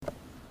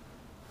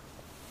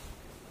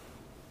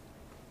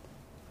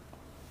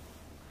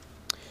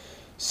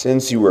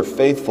Since you were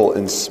faithful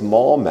in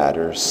small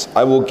matters,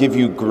 I will give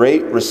you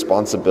great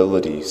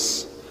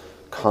responsibilities.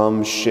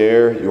 Come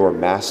share your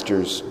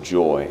master's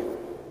joy.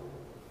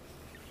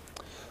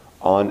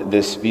 On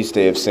this feast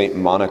day of St.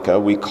 Monica,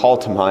 we call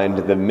to mind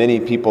the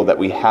many people that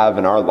we have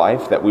in our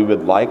life that we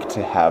would like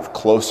to have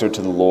closer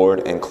to the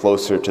Lord and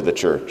closer to the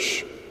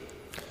church.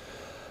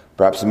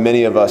 Perhaps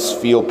many of us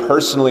feel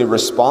personally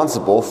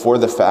responsible for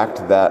the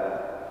fact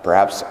that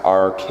perhaps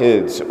our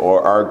kids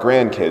or our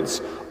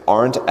grandkids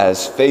aren't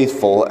as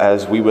faithful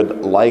as we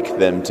would like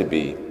them to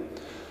be.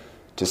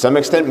 To some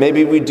extent,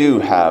 maybe we do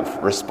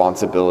have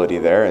responsibility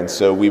there, and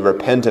so we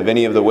repent of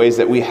any of the ways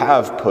that we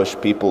have pushed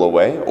people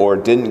away or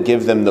didn't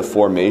give them the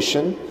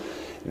formation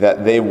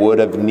that they would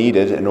have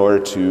needed in order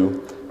to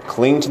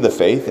cling to the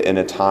faith in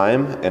a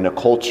time and a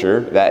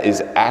culture that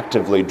is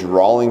actively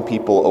drawing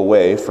people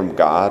away from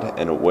God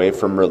and away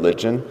from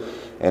religion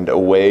and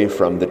away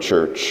from the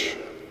church.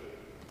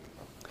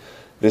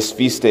 This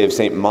feast day of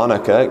St.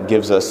 Monica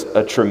gives us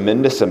a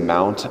tremendous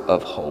amount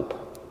of hope.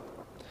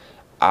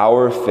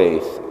 Our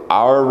faith,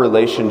 our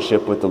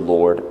relationship with the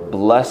Lord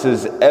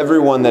blesses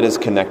everyone that is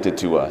connected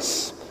to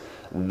us.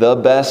 The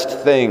best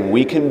thing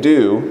we can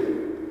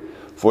do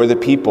for the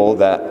people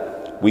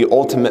that we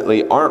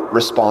ultimately aren't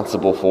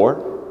responsible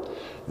for,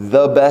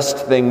 the best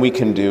thing we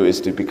can do is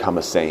to become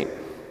a saint.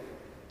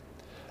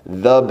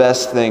 The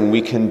best thing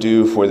we can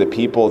do for the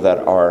people that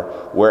are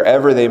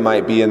wherever they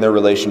might be in their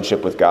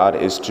relationship with God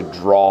is to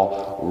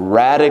draw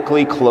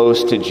radically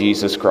close to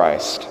Jesus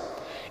Christ.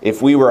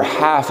 If we were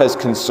half as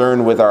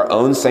concerned with our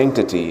own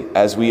sanctity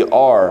as we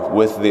are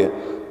with the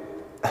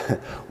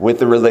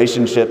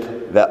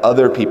relationship that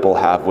other people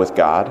have with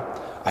God,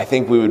 I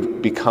think we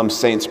would become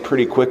saints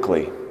pretty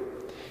quickly.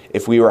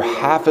 If we were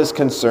half as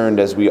concerned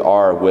as we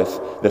are with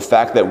the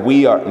fact that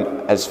we are,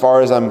 as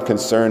far as I'm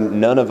concerned,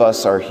 none of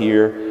us are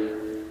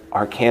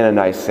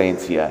canonized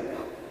saints yet.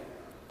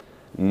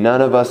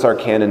 None of us are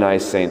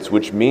canonized saints,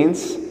 which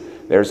means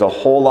there's a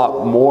whole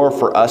lot more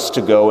for us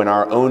to go in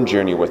our own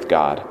journey with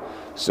God.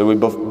 So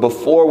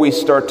before we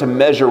start to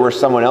measure where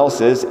someone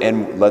else is,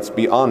 and let's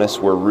be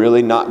honest, we're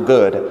really not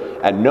good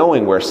at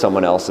knowing where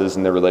someone else is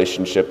in their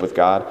relationship with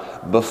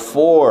God.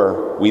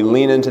 Before we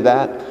lean into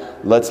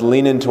that, let's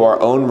lean into our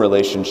own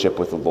relationship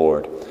with the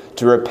Lord,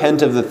 to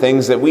repent of the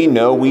things that we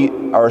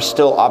know are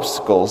still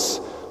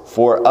obstacles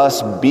for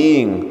us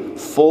being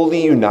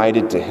fully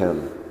united to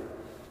Him.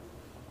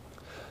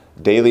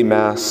 Daily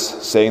Mass,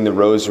 saying the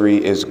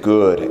Rosary, is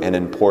good and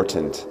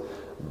important,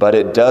 but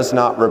it does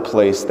not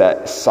replace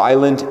that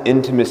silent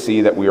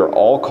intimacy that we are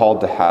all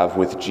called to have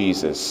with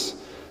Jesus.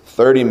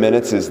 30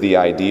 minutes is the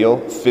ideal.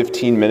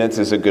 15 minutes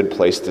is a good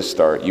place to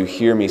start. You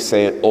hear me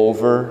say it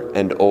over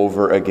and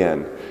over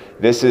again.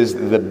 This is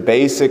the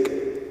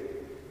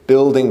basic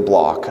building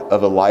block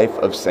of a life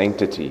of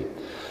sanctity.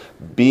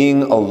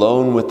 Being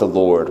alone with the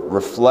Lord,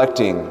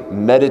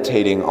 reflecting,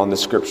 meditating on the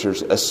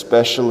Scriptures,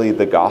 especially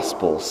the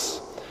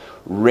Gospels,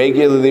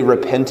 regularly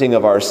repenting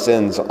of our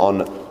sins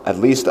on at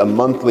least a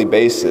monthly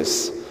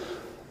basis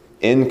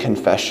in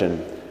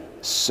confession,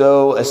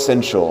 so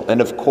essential.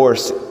 And of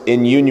course,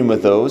 in union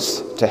with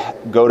those, to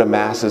go to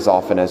Mass as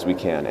often as we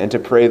can and to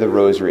pray the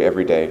Rosary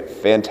every day.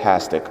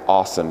 Fantastic,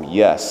 awesome,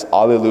 yes,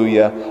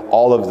 alleluia,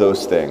 all of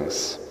those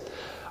things.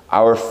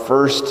 Our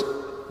first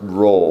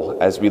role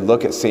as we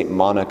look at St.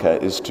 Monica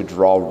is to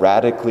draw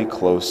radically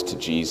close to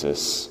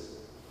Jesus.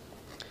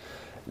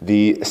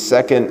 The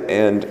second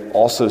and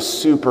also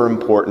super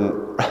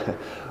important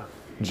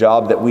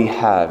job that we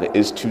have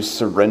is to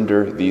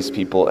surrender these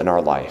people in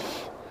our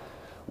life.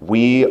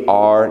 We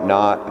are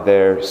not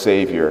their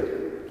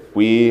Savior.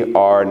 We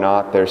are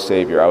not their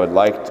Savior. I would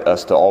like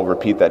us to all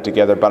repeat that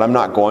together, but I'm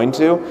not going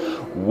to.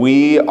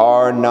 We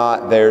are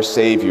not their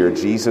Savior.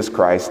 Jesus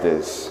Christ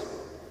is.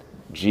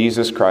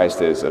 Jesus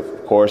Christ is.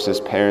 Of course,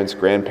 as parents,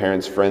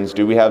 grandparents, friends,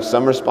 do we have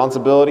some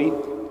responsibility?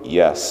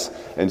 Yes.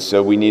 And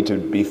so we need to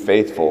be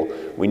faithful.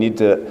 We need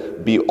to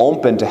be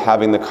open to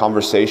having the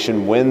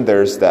conversation when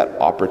there's that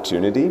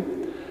opportunity.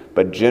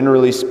 But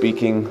generally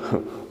speaking,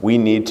 we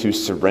need to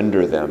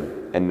surrender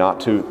them and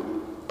not to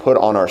put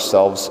on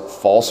ourselves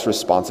false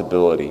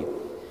responsibility.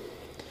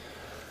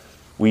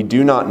 We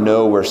do not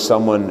know where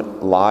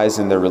someone lies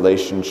in their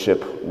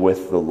relationship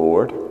with the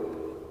Lord.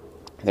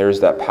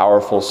 There's that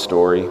powerful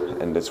story,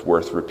 and it's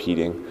worth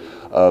repeating,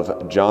 of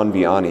St. John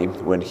Vianney,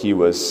 when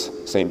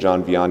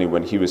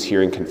he was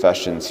hearing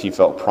confessions, he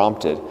felt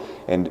prompted,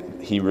 and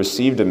he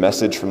received a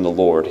message from the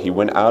Lord. He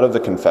went out of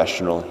the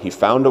confessional, he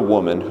found a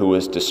woman who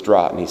was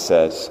distraught, and he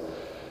says,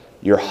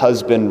 "Your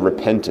husband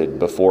repented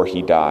before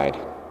he died."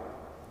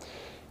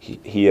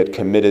 He had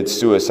committed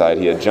suicide,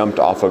 he had jumped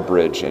off a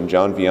bridge, and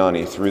John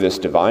Vianney, through this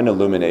divine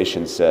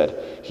illumination, said,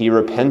 he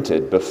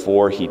repented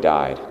before he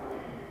died.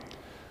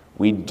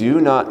 We do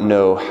not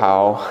know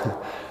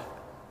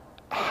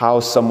how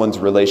someone's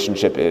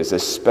relationship is,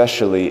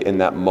 especially in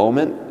that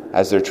moment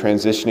as they're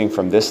transitioning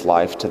from this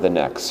life to the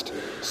next.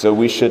 So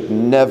we should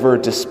never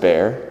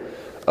despair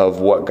of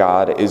what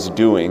God is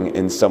doing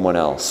in someone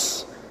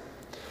else.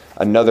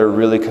 Another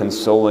really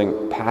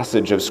consoling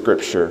passage of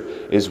Scripture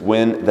is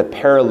when the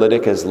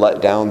paralytic is let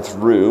down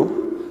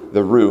through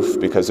the roof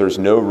because there's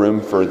no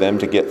room for them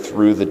to get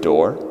through the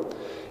door.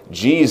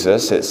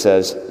 Jesus, it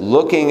says,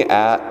 looking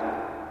at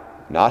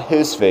not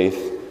his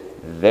faith,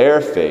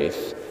 their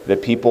faith, the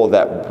people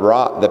that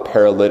brought the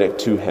paralytic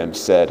to him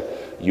said,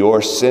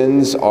 "Your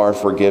sins are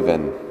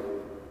forgiven."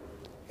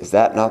 Is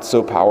that not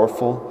so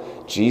powerful?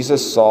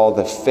 Jesus saw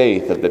the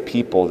faith of the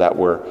people that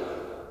were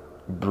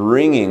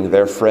bringing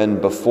their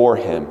friend before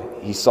him.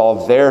 He saw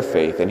their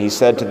faith, and he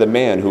said to the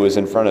man who was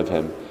in front of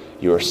him,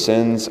 "Your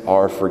sins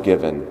are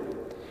forgiven."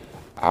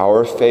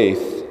 Our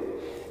faith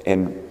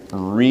in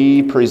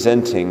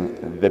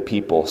representing the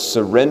people,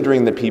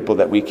 surrendering the people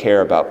that we care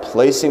about,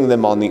 placing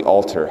them on the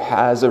altar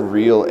has a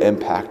real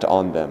impact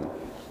on them.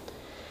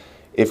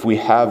 If we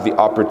have the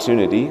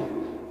opportunity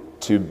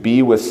to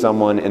be with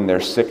someone in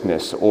their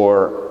sickness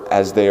or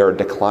as they are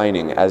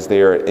declining, as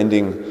they are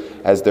ending,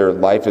 as their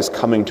life is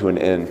coming to an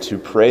end, to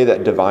pray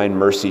that Divine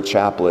Mercy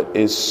Chaplet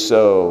is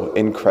so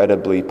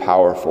incredibly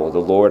powerful. The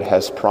Lord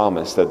has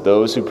promised that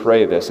those who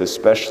pray this,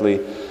 especially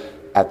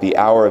at the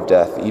hour of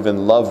death,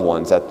 even loved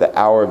ones at the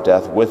hour of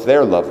death with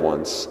their loved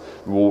ones,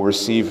 will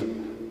receive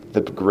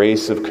the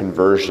grace of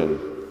conversion,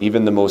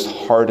 even the most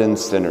hardened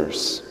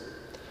sinners.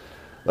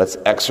 Let's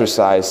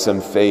exercise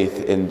some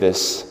faith in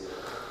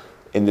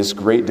this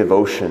great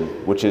devotion,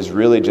 which is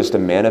really just a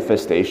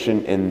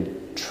manifestation in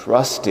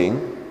trusting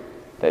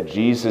that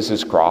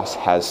Jesus' cross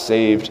has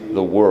saved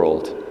the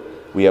world.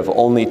 We have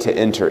only to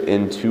enter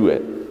into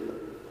it.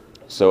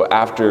 So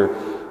after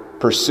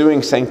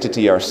pursuing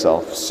sanctity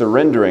ourselves,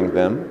 surrendering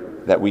them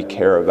that we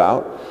care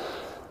about,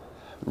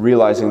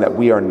 realizing that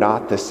we are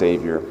not the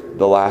Savior,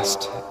 the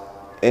last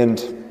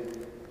and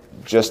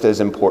just as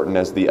important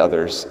as the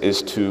others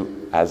is to,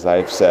 as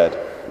I've said,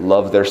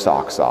 love their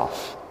socks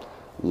off.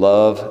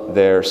 Love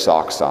their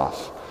socks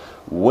off.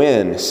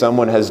 When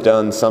someone has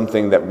done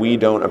something that we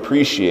don't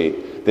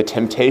appreciate, the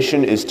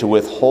temptation is to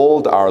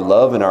withhold our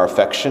love and our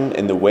affection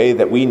in the way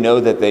that we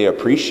know that they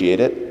appreciate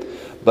it.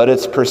 But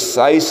it's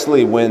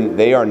precisely when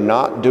they are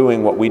not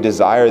doing what we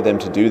desire them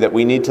to do that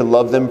we need to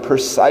love them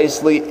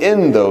precisely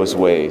in those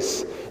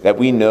ways that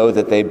we know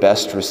that they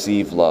best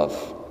receive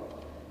love.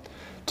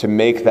 To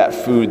make that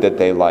food that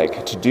they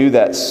like, to do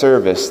that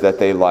service that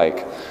they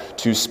like,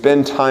 to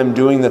spend time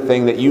doing the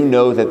thing that you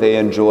know that they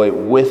enjoy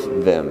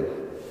with them.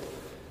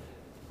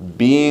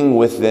 Being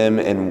with them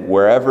and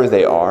wherever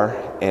they are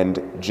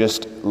and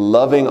just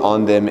loving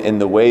on them in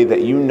the way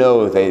that you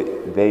know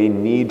they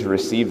need to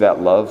receive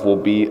that love will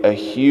be a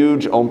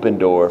huge open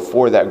door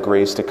for that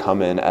grace to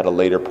come in at a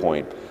later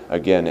point.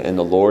 Again, in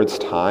the Lord's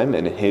time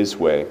and in His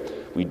way.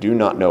 We do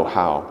not know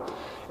how.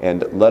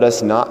 And let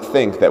us not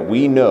think that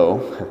we know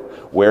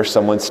where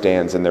someone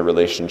stands in their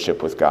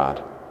relationship with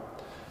God.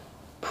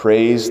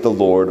 Praise the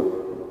Lord.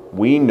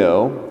 We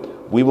know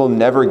we will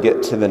never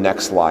get to the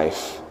next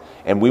life,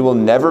 and we will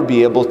never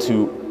be able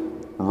to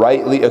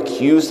rightly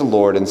accuse the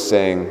Lord in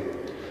saying,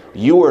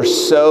 "You are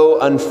so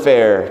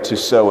unfair to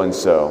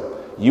so-and-so.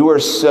 You are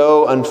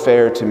so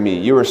unfair to me.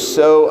 You are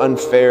so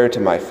unfair to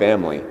my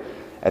family."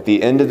 At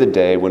the end of the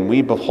day, when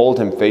we behold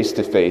Him face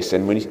to face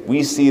and when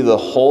we see the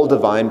whole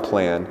divine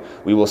plan,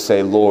 we will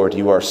say, "Lord,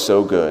 you are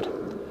so good.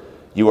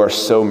 You are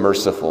so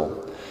merciful.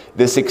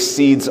 This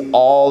exceeds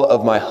all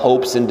of my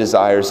hopes and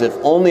desires. If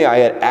only I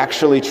had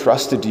actually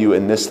trusted you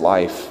in this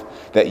life,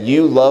 that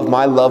you love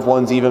my loved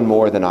ones even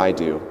more than I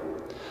do.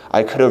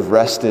 I could have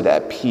rested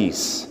at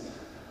peace,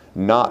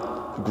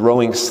 not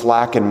growing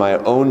slack in my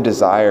own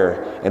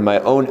desire and my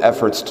own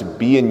efforts to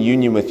be in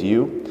union with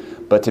you,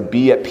 but to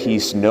be at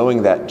peace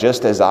knowing that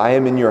just as I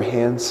am in your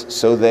hands,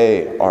 so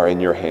they are in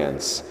your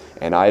hands,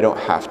 and I don't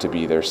have to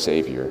be their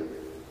Savior."